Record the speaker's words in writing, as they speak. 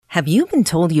Have you been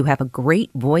told you have a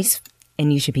great voice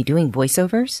and you should be doing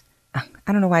voiceovers? I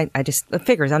don't know why. It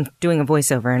figures I'm doing a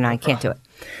voiceover and I can't do it.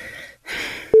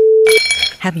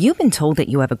 Have you been told that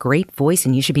you have a great voice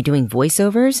and you should be doing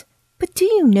voiceovers? But do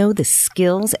you know the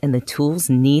skills and the tools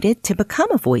needed to become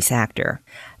a voice actor?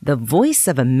 The voice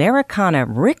of Americana,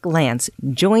 Rick Lance,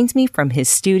 joins me from his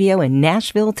studio in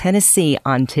Nashville, Tennessee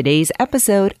on today's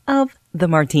episode of The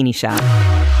Martini Shot.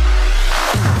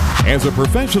 As a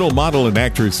professional model and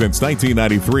actress since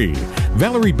 1993,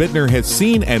 Valerie Bittner has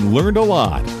seen and learned a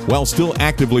lot. While still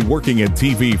actively working in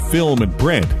TV, film, and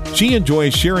print, she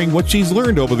enjoys sharing what she's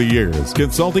learned over the years,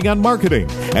 consulting on marketing,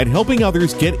 and helping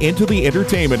others get into the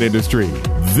entertainment industry.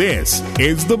 This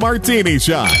is The Martini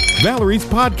Shot, Valerie's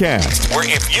podcast, where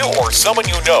if you or someone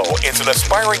you know is an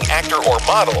aspiring actor or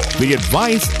model, the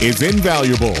advice is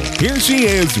invaluable. Here she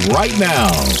is right now.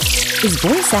 Is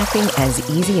voice acting as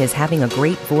easy as having a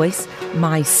great voice?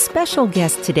 My special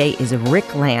guest today is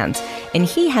Rick Lance, and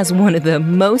he has one of the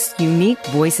most unique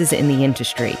voices in the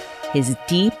industry. His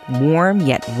deep, warm,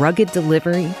 yet rugged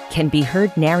delivery can be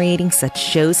heard narrating such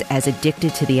shows as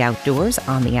Addicted to the Outdoors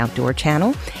on the Outdoor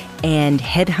Channel and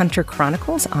Headhunter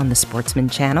Chronicles on the Sportsman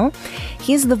Channel.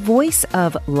 He is the voice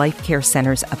of Life Care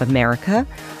Centers of America,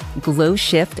 Glow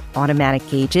Shift Automatic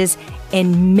Gauges,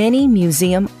 and many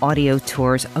museum audio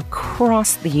tours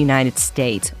across the United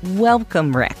States.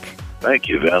 Welcome, Rick. Thank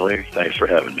you, Valerie. Thanks for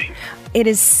having me. It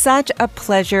is such a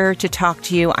pleasure to talk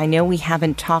to you. I know we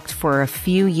haven't talked for a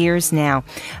few years now,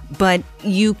 but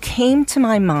you came to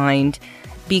my mind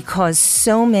because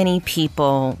so many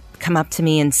people come up to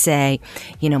me and say,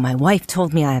 you know, my wife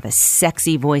told me I have a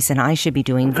sexy voice and I should be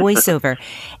doing voiceover.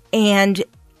 And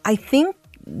I think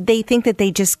they think that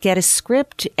they just get a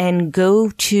script and go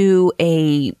to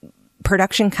a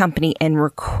production company and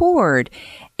record.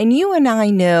 And you and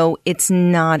I know it's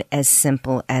not as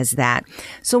simple as that.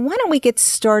 So why don't we get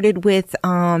started with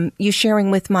you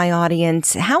sharing with my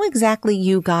audience how exactly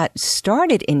you got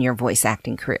started in your voice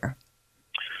acting career?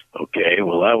 Okay,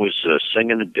 well, I was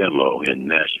singing a demo in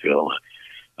Nashville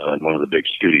in one of the big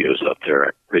studios up there. I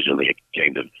originally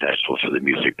came to Nashville for the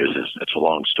music business. That's a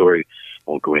long story.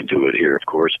 Won't go into it here, of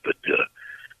course, but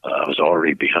I was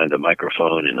already behind the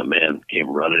microphone, and a man came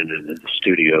running into the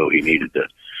studio. He needed the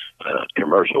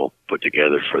commercial put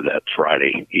together for that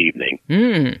Friday evening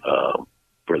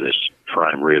for this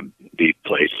prime rib beef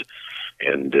place.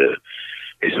 And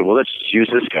he said, well, let's use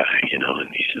this guy, you know. And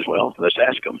he says, well, let's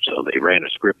ask him. So they ran a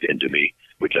script into me,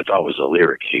 which I thought was a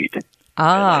lyric sheet. And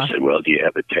I said, well, do you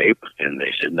have a tape? And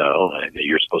they said, no. And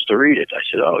you're supposed to read it. I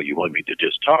said, oh, you want me to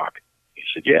just talk? He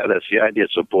said, yeah, that's the idea.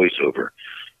 It's a voiceover.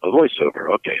 A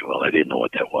voiceover. Okay, well, I didn't know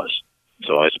what that was.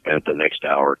 So I spent the next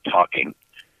hour talking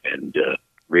and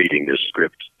reading this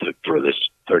script for this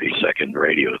 30-second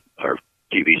radio or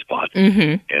TV spot.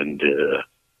 Mm-hmm. And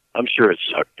I'm sure it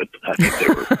sucked, but I think they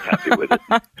were happy with it.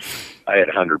 I had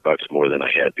 $100 more than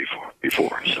I had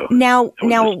before. So now,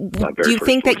 do you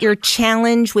think that your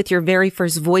challenge with your very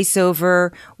first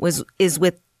voiceover is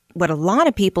with what a lot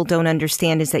of people don't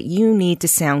understand is that you need to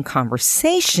sound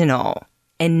conversational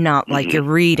and not like you're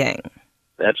reading?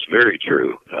 That's very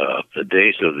true. The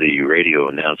days of the radio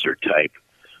announcer type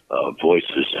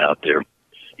voices out there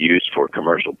used for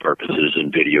commercial purposes in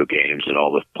video games and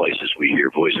all the places we hear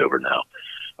voiceover now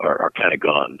are kind of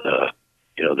gone.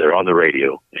 You know, they're on the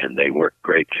radio and they work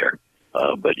great there.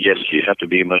 But yes, you have to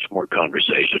be much more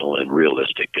conversational and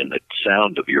realistic. And the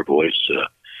sound of your voice,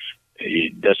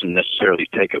 it doesn't necessarily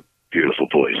take a beautiful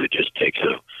voice. It just takes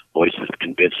a voice that's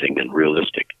convincing and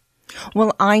realistic.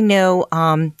 Well, I know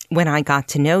when I got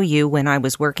to know you, when I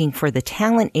was working for the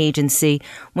talent agency,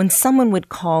 when someone would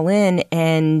call in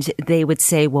and they would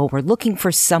say, well, we're looking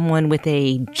for someone with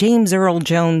a James Earl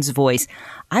Jones voice,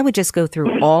 I would just go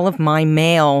through all of my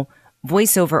male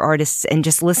voiceover artists and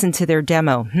just listen to their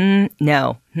demo.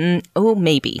 No. Oh,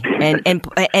 maybe.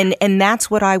 And that's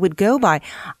what I would go by.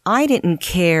 I didn't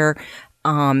care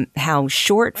how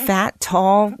short, fat,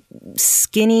 tall,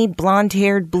 skinny,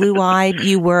 blonde-haired, blue-eyed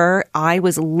you were. I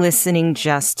was listening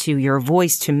just to your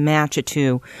voice to match it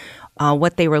to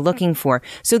what they were looking for.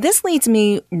 So this leads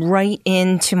me right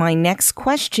into my next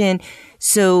question.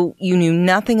 So you knew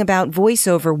nothing about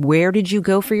voiceover. Where did you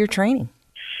go for your training?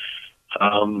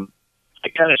 I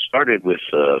kind of started with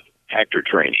actor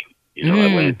training. You know,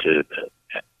 I went to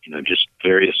just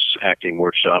various acting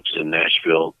workshops in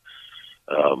Nashville.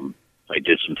 I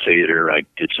did some theater. I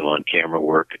did some on-camera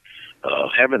work.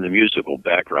 Having the musical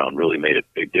background really made a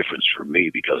big difference for me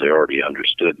because I already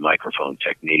understood microphone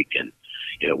technique and,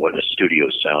 you know, what a studio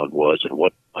sound was and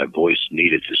what my voice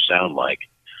needed to sound like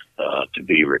to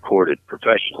be recorded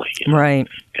professionally. You know? Right.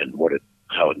 And what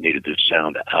how it needed to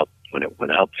sound out when it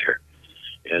went out there.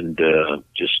 And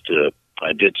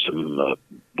I did some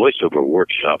voiceover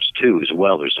workshops too as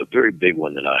well. There's a very big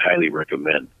one that I highly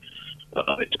recommend.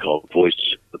 It's called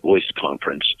the Voice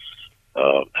Conference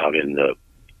out in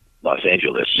Los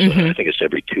Angeles. I think it's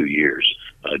every 2 years.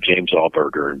 James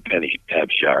Allberger and Penny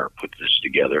Abshire put this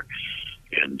together,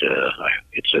 and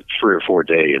it's a 3 or 4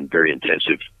 day and very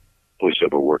intensive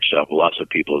voiceover workshop. Lots of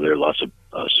people there, lots of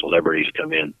celebrities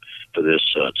come in for this.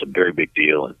 It's a very big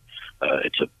deal, and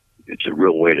it's a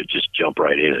real way to just jump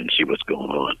right in and see what's going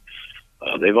on.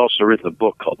 They've also written a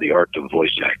book called The Art of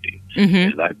Voice Acting,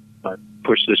 and I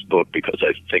push this book because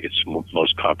I think it's the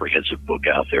most comprehensive book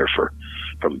out there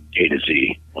from A to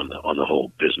Z on the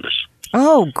whole business.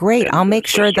 Oh, great! And I'll make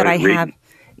sure that I have.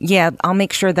 Yeah, I'll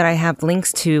make sure that I have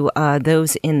links to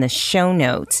those in the show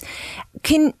notes.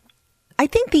 I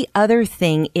think the other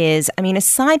thing is, I mean,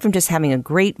 aside from just having a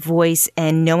great voice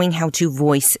and knowing how to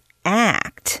voice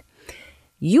act,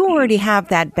 you already have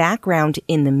that background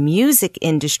in the music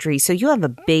industry, so you have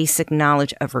a basic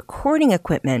knowledge of recording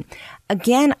equipment.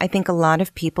 Again, I think a lot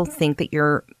of people think that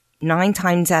you're 9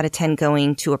 times out of 10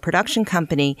 going to a production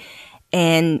company.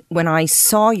 And when I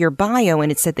saw your bio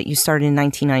and it said that you started in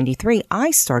 1993, I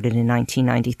started in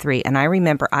 1993. And I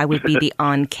remember I would be the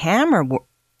on-camera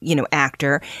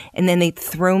actor, and then they'd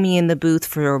throw me in the booth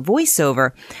for a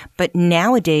voiceover. But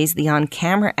nowadays, the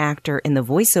on-camera actor and the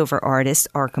voiceover artist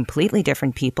are completely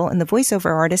different people, and the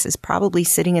voiceover artist is probably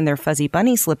sitting in their fuzzy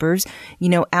bunny slippers,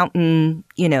 out in,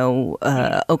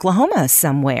 Oklahoma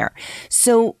somewhere.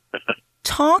 So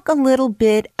talk a little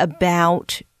bit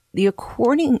about the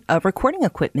recording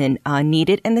equipment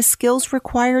needed and the skills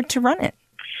required to run it.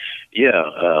 Yeah,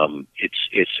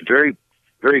 it's very,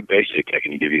 very basic. I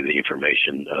can give you the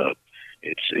information.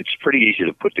 It's pretty easy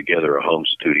to put together a home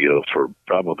studio for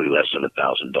probably less than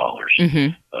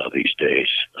 $1,000 these days.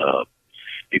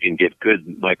 You can get good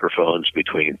microphones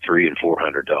between $300 and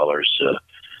 $400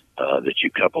 that you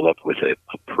couple up with a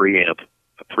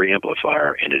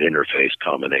preamplifier and an interface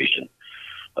combination.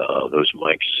 Those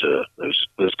mics,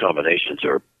 those combinations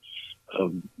are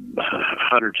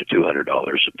 $100 to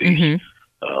 $200 a piece.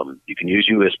 You can use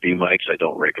USB mics. I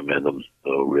don't recommend them,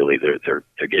 though. Really, they're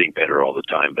getting better all the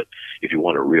time. But if you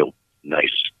want a real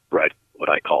nice, what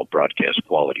I call broadcast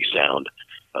quality sound,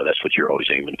 that's what you're always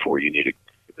aiming for. You need a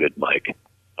good mic,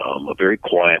 a very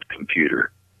quiet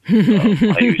computer.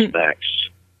 I use Macs.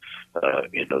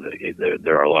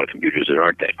 There are a lot of computers that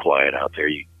aren't that quiet out there.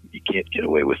 You can't get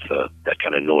away with that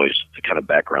kind of noise, the kind of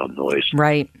background noise.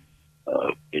 Right.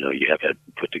 You have to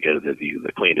put together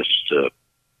the cleanest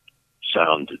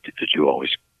sound that you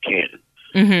always can.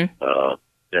 Then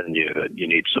you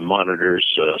need some monitors,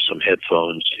 some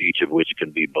headphones, each of which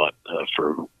can be bought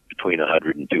for between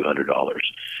 $100 and $200,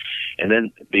 and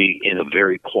then be in a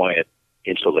very quiet,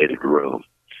 insulated room.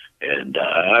 And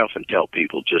I often tell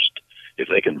people, just if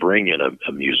they can bring in a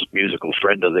musical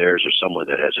friend of theirs or someone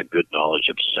that has a good knowledge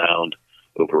of sound,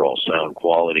 overall sound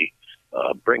quality,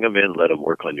 bring them in, let them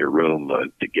work on your room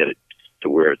to get it to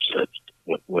where it's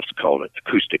what's called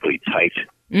acoustically tight,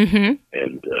 and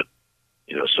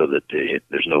so that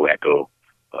there's no echo.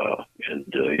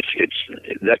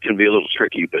 That can be a little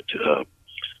tricky, but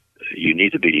you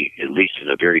need to be at least in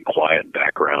a very quiet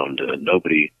background.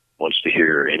 Nobody wants to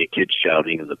hear any kids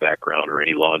shouting in the background or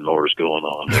any lawnmowers going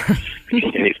on, or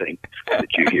anything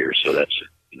that you hear. So that's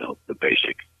the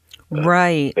basic.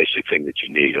 Basic thing that you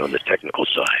need on the technical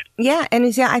side. Yeah, and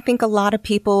I think a lot of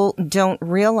people don't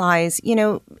realize,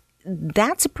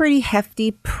 that's a pretty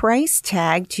hefty price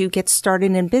tag to get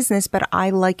started in business, but I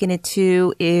liken it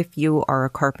to if you are a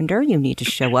carpenter, you need to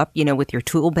show up, with your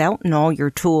tool belt and all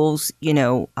your tools,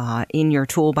 in your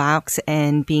toolbox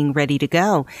and being ready to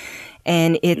go.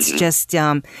 And it's just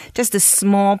a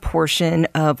small portion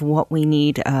of what we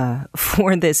need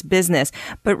for this business.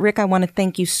 But Rick, I want to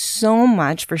thank you so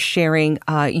much for sharing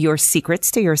your secrets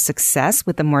to your success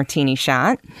with the Martini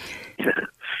Shot.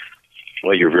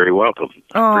 Well, you're very welcome.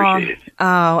 Appreciate it.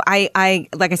 I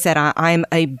like I said, I'm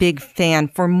a big fan.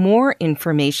 For more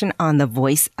information on the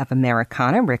voice of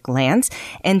Americana, Rick Lance,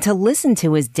 and to listen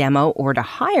to his demo or to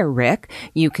hire Rick,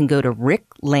 you can go to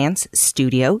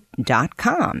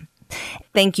ricklancestudio.com.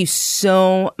 Thank you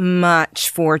so much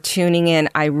for tuning in.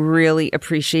 I really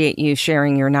appreciate you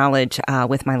sharing your knowledge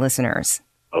with my listeners.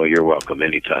 Oh, you're welcome.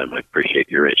 Anytime. I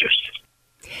appreciate your interest.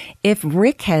 If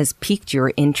Rick has piqued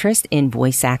your interest in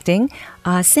voice acting,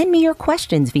 send me your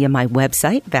questions via my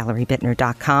website,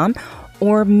 ValerieBittner.com,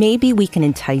 or maybe we can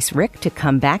entice Rick to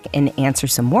come back and answer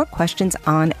some more questions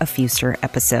on a future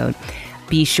episode.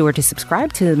 Be sure to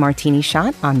subscribe to The Martini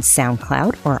Shot on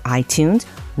SoundCloud or iTunes.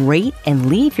 Rate and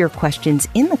leave your questions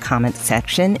in the comment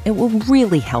section. It will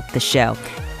really help the show.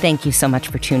 Thank you so much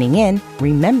for tuning in.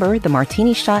 Remember, the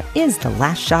Martini Shot is the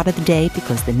last shot of the day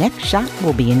because the next shot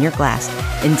will be in your glass.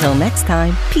 Until next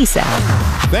time, peace out.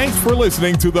 Thanks for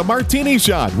listening to The Martini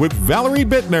Shot with Valerie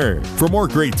Bittner. For more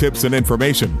great tips and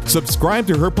information, subscribe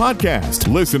to her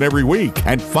podcast, listen every week,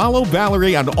 and follow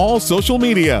Valerie on all social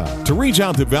media. To reach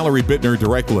out to Valerie Bittner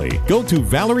directly, go to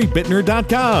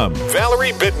ValerieBittner.com.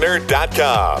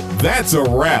 ValerieBittner.com. That's a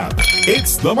wrap.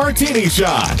 It's The Martini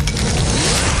Shot.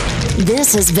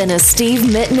 This has been a Steve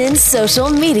Mittman social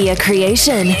media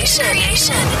creation.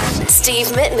 Steve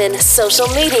Mittman,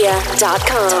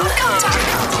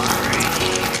 socialmedia.com.